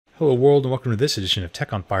Hello world, and welcome to this edition of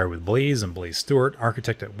Tech on Fire with Blaze. I'm Blaze Stewart,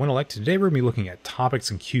 architect at Winelect. Today we're going to be looking at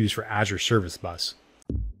topics and queues for Azure Service Bus.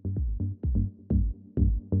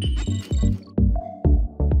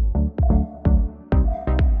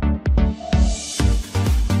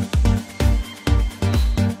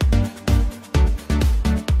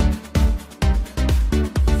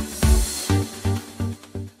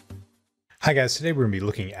 Hi guys, today we're going to be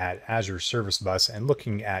looking at Azure Service Bus and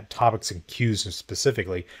looking at topics and queues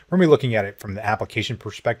specifically. We're going to be looking at it from the application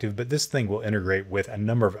perspective, but this thing will integrate with a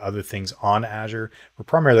number of other things on Azure. We're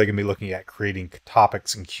primarily going to be looking at creating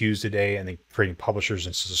topics and queues today and then creating publishers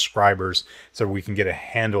and subscribers so we can get a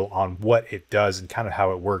handle on what it does and kind of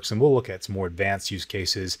how it works. And we'll look at some more advanced use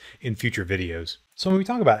cases in future videos. So when we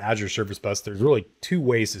talk about Azure Service Bus, there's really two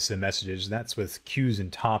ways to send messages, and that's with queues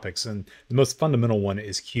and topics. And the most fundamental one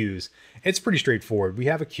is queues. It's pretty straightforward. We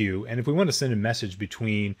have a queue, and if we want to send a message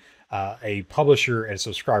between a publisher and a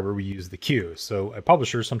subscriber, we use the queue. So a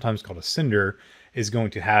publisher, sometimes called a sender, is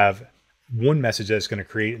going to have one message that it's going to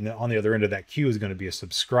create, and on the other end of that queue is going to be a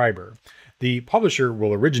subscriber. The publisher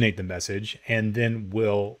will originate the message and then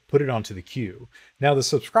will put it onto the queue. Now, the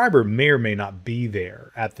subscriber may or may not be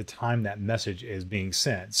there at the time that message is being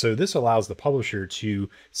sent. So this allows the publisher to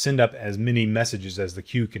send up as many messages as the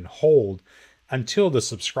queue can hold until the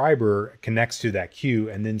subscriber connects to that queue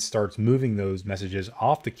and then starts moving those messages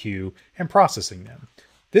off the queue and processing them.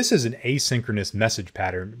 This is an asynchronous message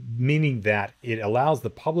pattern, meaning that it allows the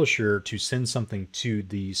publisher to send something to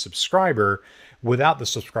the subscriber without the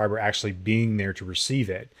subscriber actually being there to receive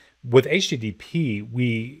it. With HTTP,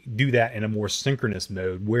 we do that in a more synchronous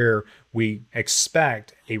mode where we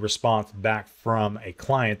expect a response back from a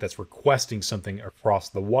client that's requesting something across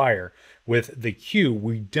the wire. With the queue,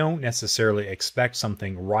 we don't necessarily expect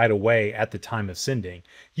something right away at the time of sending.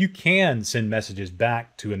 You can send messages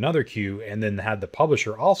back to another queue and then have the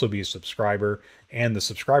publisher also be a subscriber and the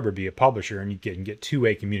subscriber be a publisher, and you can get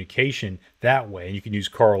two-way communication that way. And you can use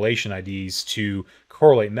correlation IDs to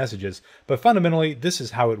correlate messages. But fundamentally, this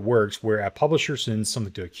is how it works, where a publisher sends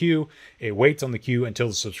something to a queue, it waits on the queue until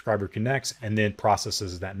the subscriber connects, and then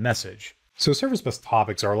processes that message. So Service Bus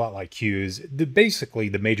topics are a lot like queues. Basically,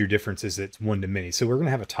 the major difference is it's one-to-many. So we're going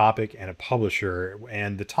to have a topic and a publisher,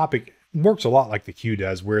 and the topic works a lot like the queue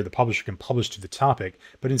does, where the publisher can publish to the topic,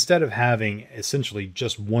 but instead of having essentially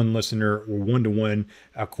just one listener or one-to-one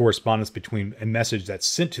correspondence between a message that's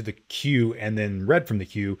sent to the queue and then read from the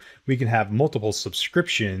queue, we can have multiple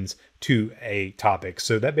subscriptions to a topic.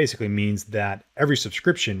 So that basically means that every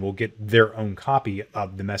subscription will get their own copy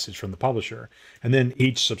of the message from the publisher, and then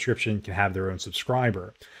each subscription can have their own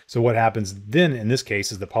subscriber. So what happens then in this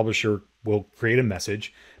case is the publisher will create a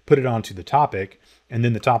message, put it onto the topic, and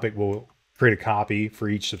then the topic will create a copy for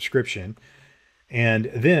each subscription. And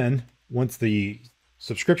then once the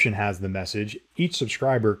subscription has the message, each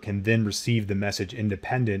subscriber can then receive the message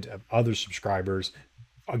independent of other subscribers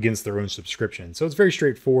against their own subscription. So it's very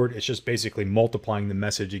straightforward. It's just basically multiplying the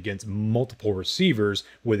message against multiple receivers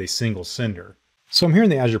with a single sender. So I'm here in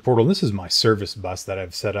the Azure portal, and this is my service bus that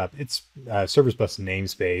I've set up. It's a service bus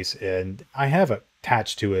namespace, and I have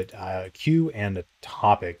attached to it a queue and a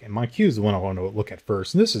topic. And my queue is the one I want to look at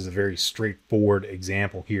first. And this is a very straightforward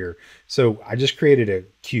example here. So I just created a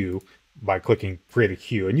queue by clicking create a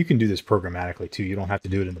queue, and you can do this programmatically too. You don't have to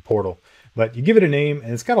do it in the portal, but you give it a name,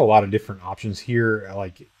 and it's got a lot of different options here,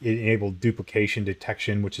 like enable duplication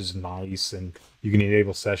detection, which is nice, and you can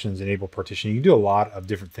enable sessions, enable partition. You can do a lot of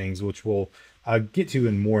different things, which we'll get to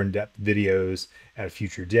in more in-depth videos at a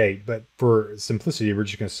future date. But for simplicity, we're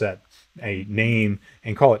just going to set a name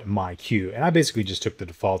and call it my queue. And I basically just took the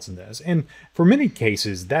defaults in this. And for many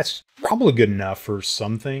cases, that's probably good enough for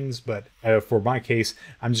some things. But for my case,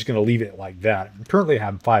 I'm just going to leave it like that. Currently, I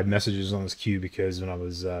have 5 messages on this queue because when I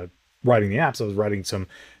was writing the apps, I was writing some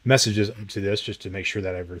messages up to this just to make sure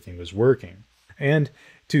that everything was working. And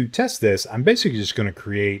to test this, I'm basically just going to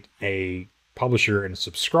create a publisher and a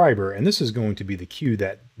subscriber, and this is going to be the queue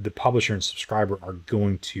that the publisher and subscriber are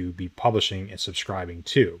going to be publishing and subscribing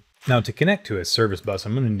to. Now, to connect to a service bus,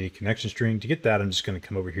 I'm going to need a connection string. To get that, I'm just going to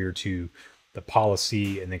come over here to the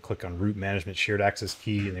policy and then click on root management shared access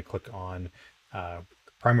key, and then click on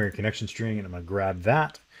primary connection string, and I'm going to grab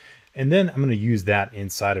that, and then I'm going to use that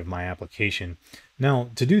inside of my application. Now,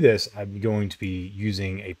 to do this, I'm going to be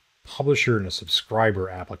using a publisher and a subscriber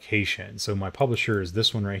application. So my publisher is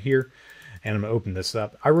this one right here. And I'm going to open this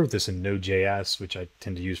up. I wrote this in Node.js, which I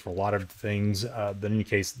tend to use for a lot of things. But in any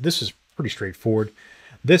case, this is pretty straightforward.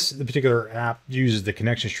 The particular app uses the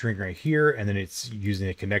connection string right here, and then it's using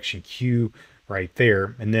a connection queue right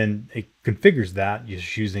there. And then it configures that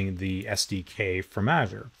just using the SDK from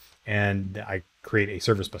Azure. And I create a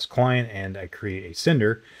service bus client and I create a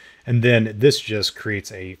sender. And then this just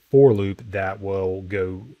creates a for loop that will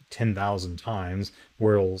go 10,000 times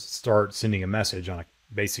where it'll start sending a message on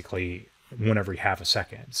basically one every half a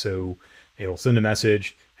second. So it'll send a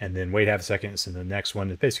message and then wait half a second, send the next one.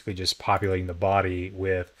 It's basically just populating the body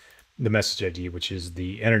with the message ID, which is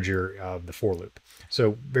the integer of the for loop.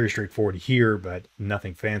 So very straightforward here, but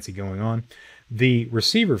nothing fancy going on. The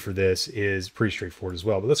receiver for this is pretty straightforward as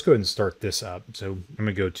well, but let's go ahead and start this up. So I'm going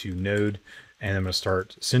to go to node and I'm going to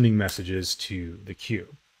start sending messages to the queue.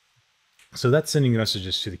 So that's sending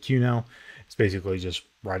messages to the queue now. It's basically just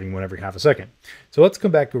writing one every half a second. So let's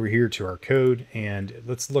come back over here to our code and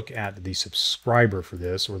let's look at the subscriber for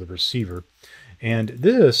this, or the receiver. And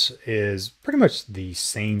this is pretty much the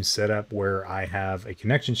same setup where I have a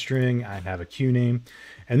connection string, I have a queue name,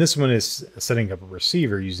 and this one is setting up a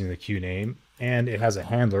receiver using the queue name, and it has a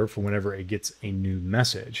handler for whenever it gets a new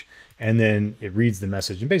message. And then it reads the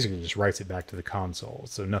message and basically just writes it back to the console.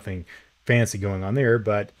 So nothing fancy going on there,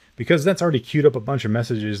 but because that's already queued up a bunch of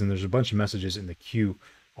messages and there's a bunch of messages in the queue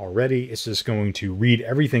already, it's just going to read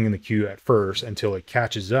everything in the queue at first until it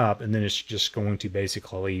catches up, and then it's just going to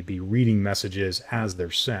basically be reading messages as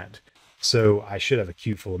they're sent. So I should have a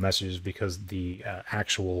queue full of messages because the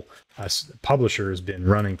actual publisher has been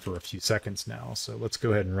running for a few seconds now. So let's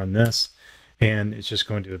go ahead and run this, and it's just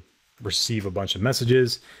going to receive a bunch of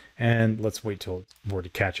messages, and let's wait till for it to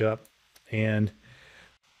catch up, and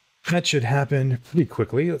that should happen pretty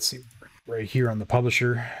quickly. Let's see, right here on the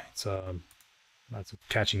publisher, it's that's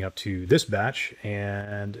catching up to this batch,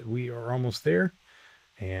 and we are almost there,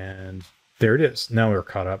 and there it is. Now we're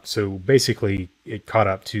caught up. So basically it caught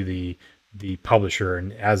up to the publisher,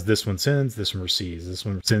 and as this one sends, this one receives, this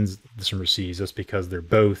one sends, this one receives. That's because they're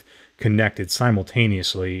both connected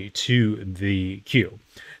simultaneously to the queue.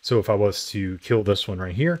 So if I was to kill this one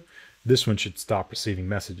right here, this one should stop receiving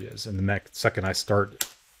messages, and the second I start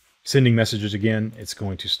sending messages again, it's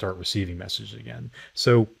going to start receiving messages again.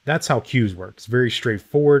 So that's how queues work. It's very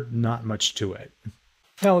straightforward, not much to it.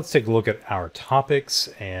 Now let's take a look at our topics,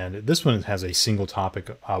 and this one has a single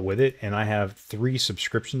topic with it, and I have 3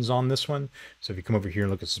 subscriptions on this one. So if you come over here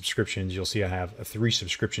and look at subscriptions, you'll see I have 3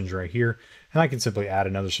 subscriptions right here, and I can simply add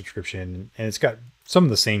another subscription, and it's got some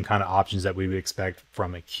of the same kind of options that we would expect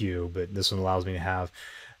from a queue, but this one allows me to have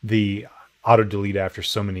the auto delete after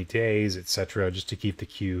so many days, etc., just to keep the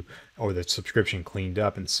queue or the subscription cleaned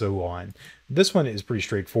up and so on. This one is pretty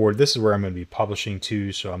straightforward. This is where I'm going to be publishing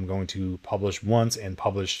to. So I'm going to publish once and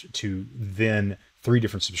publish to then 3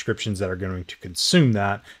 different subscriptions that are going to consume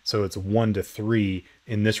that. So it's 1 to 3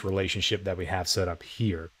 in this relationship that we have set up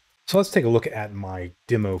here. So let's take a look at my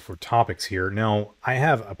demo for topics here. Now I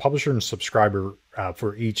have a publisher and subscriber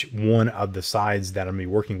for each one of the sides that I'm going to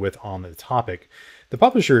be working with on the topic. The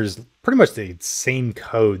publisher is pretty much the same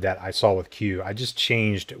code that I saw with queue. I just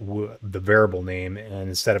changed the variable name, and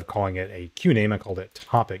instead of calling it a queue name, I called it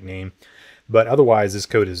topic name. But otherwise, this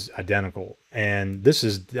code is identical. And this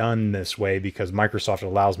is done this way because Microsoft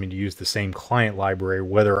allows me to use the same client library,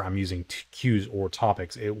 whether I'm using queues or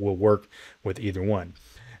topics. It will work with either one.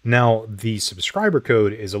 Now, the subscriber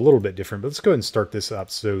code is a little bit different, but let's go ahead and start this up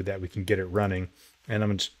so that we can get it running. And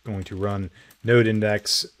I'm just going to run node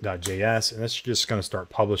index.js, and that's just going to start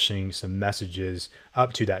publishing some messages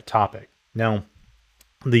up to that topic. Now,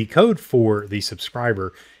 the code for the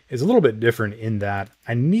subscriber is a little bit different in that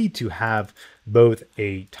I need to have both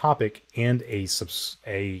a topic and a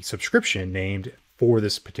subscription named for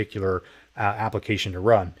this particular application to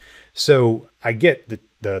run. So I get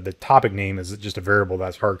the topic name is just a variable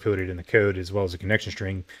that's hard-coded in the code as well as a connection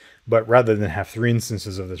string. But rather than have 3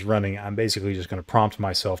 instances of this running, I'm basically just going to prompt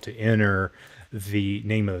myself to enter the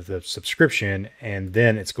name of the subscription, and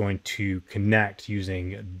then it's going to connect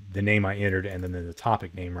using the name I entered and then the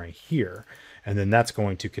topic name right here. And then that's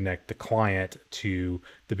going to connect the client to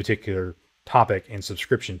the particular topic and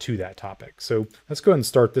subscription to that topic. So let's go ahead and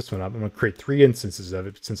start this one up. I'm going to create 3 instances of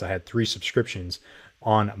it since I had 3 subscriptions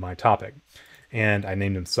on my topic. And I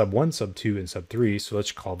named them sub1, sub2, and sub3. So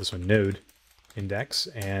let's call this one node index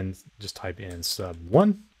and just type in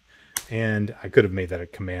sub1. And I could have made that a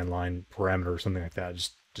command line parameter or something like that. I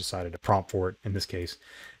just decided to prompt for it in this case.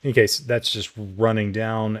 In any case, that's just running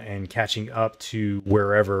down and catching up to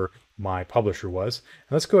wherever my publisher was.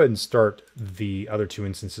 And let's go ahead and start the other 2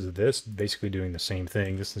 instances of this, basically doing the same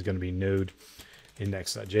thing. This is going to be node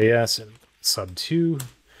index.js and sub2,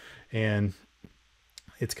 and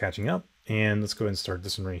it's catching up. And let's go ahead and start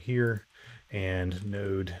this one right here, and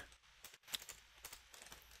node.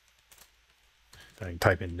 If I can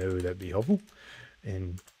type in node, that'd be helpful.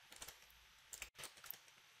 And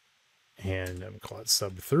I'm gonna call it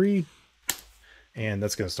sub3. and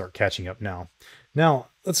that's going to start catching up now. Now,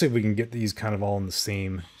 let's see if we can get these kind of all on the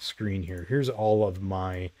same screen here. Here's all of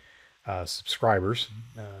my subscribers.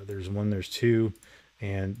 There's one, there's two,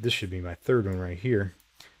 and this should be my third one right here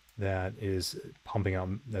that is pumping out,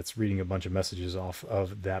 that's reading a bunch of messages off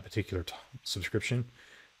of that particular subscription.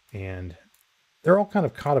 And they're all kind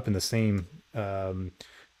of caught up in the same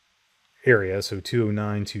area. So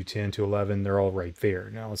 209, 210, 211, they're all right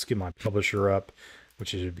there. Now let's get my publisher up, which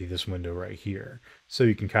should be this window right here. So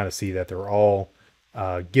you can kind of see that they're all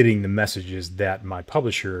getting the messages that my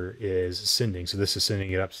publisher is sending. So this is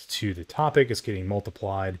sending it up to the topic. It's getting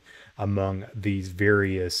multiplied among these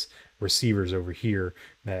various receivers over here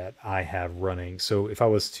that I have running. So if I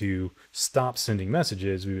was to stop sending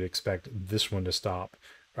messages, we would expect this one to stop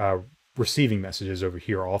receiving messages over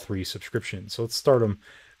here, all three subscriptions. So let's start them.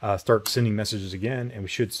 Start sending messages again, and we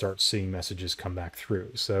should start seeing messages come back through.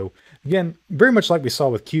 So again, very much like we saw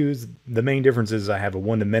with queues, the main difference is I have a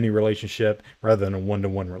one-to-many relationship rather than a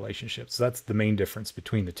one-to-one relationship. So that's the main difference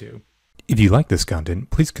between the two. If you like this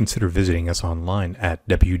content, please consider visiting us online at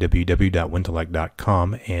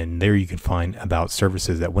www.wintellect.com, and there you can find about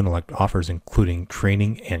services that Wintellect offers, including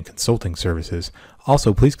training and consulting services.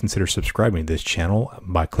 Also, please consider subscribing to this channel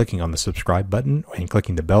by clicking on the subscribe button and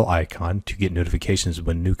clicking the bell icon to get notifications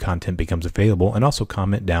when new content becomes available, and also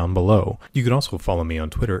comment down below. You can also follow me on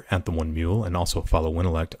Twitter at @TheOneMule, and also follow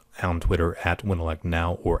Wintellect on Twitter at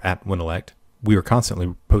WintellectNow or at Wintellect. We are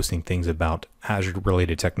constantly posting things about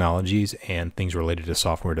Azure-related technologies and things related to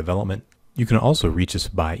software development. You can also reach us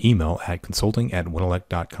by email at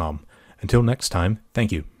consulting@wintellect.com. Until next time,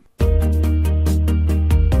 thank you.